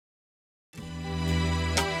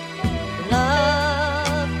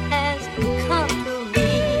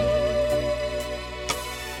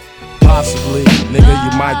Nigga,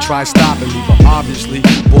 you might try stopping me, but obviously,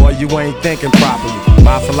 boy, you ain't thinking properly.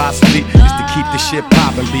 My philosophy is to keep the shit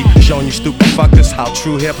poppin', be showing you stupid fuckers how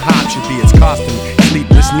true hip-hop should be. It's costing me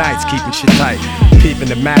sleepless nights, keeping shit tight. Peeping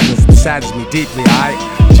the madness, it saddens me deeply, aight?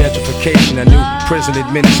 Gentrification, a new prison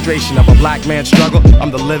administration of a black man's struggle.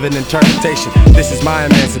 I'm the living interpretation. This is my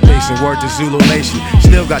emancipation, word to Zulu Nation.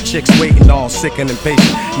 Still got chicks waiting, all sick and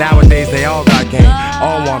impatient. Nowadays they all got game,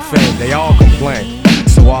 all want fame, they all complain.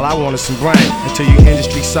 So all I want is some brain. Until you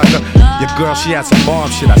industry sucker, your girl, she had some bomb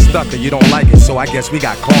shit, I stuck her. You don't like it, so I guess we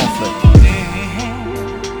got conflict.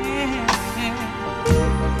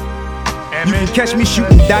 You can catch me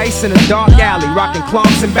shooting dice in a dark alley, rocking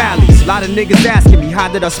clumps and valleys. Lot of niggas asking me,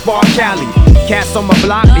 how did I spark Cali? Cats on my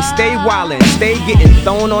block, they stay wildin', stay getting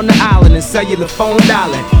thrown on the island and cellular phone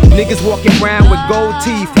dialing. Niggas walking around with gold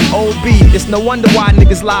teeth and old beef. It's no wonder why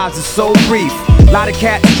niggas' lives are so brief. Lot of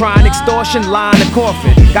cats trying extortion, lying and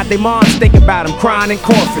coffin. Got their moms thinking about them, crying and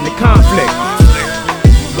coughing. The conflict.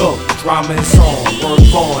 Look, drama is on, word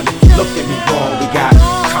born. If you look at me wrong, we got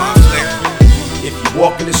conflict. If you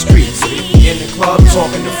walk in the streets, or if you in the club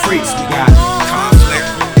talking to freaks, we got conflict.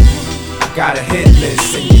 I got a hit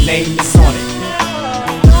list and your name is on it.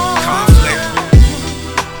 Conflict.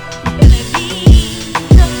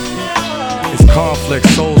 It's conflict,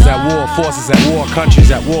 souls at war, forces at war, countries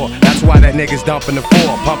at war. That's why that nigga's dumping the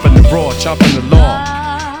four, pumping the raw, chumping the law.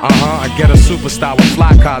 I get a superstar with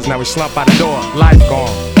fly cars, now we slump out the door, life gone.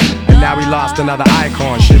 Now we lost another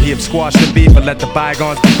icon. Should he have squashed the beef or let the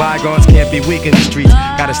bygones be bygones? Can't be weak in the streets,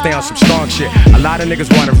 gotta stay on some strong shit. A lot of niggas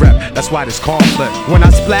wanna rep, that's why there's conflict. When I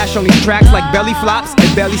splash on these tracks like belly flops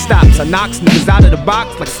and belly stops, I knocks niggas out of the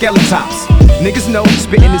box like skeletops. Niggas know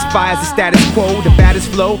spitting this fire's the status quo, the baddest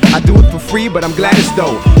flow. I do it for free, but I'm glad it's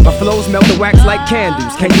dope. My flows melt the wax like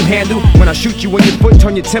candles. Can you handle when I shoot you in your foot,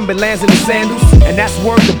 turn your Timberlands into sandals? And that's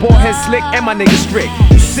word, the boy head slick and my nigga strict.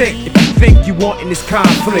 You sick if you think you wantin' this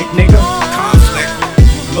conflict, nigga. Conflict.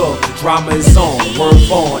 Look, the drama is on, word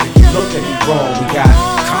born. If you look at me wrong, we got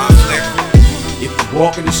conflict. If you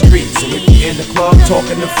walk in the streets, or if you in the club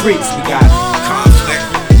talking to freaks, we got conflict.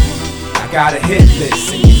 I got a hit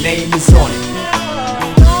list and your name is on it.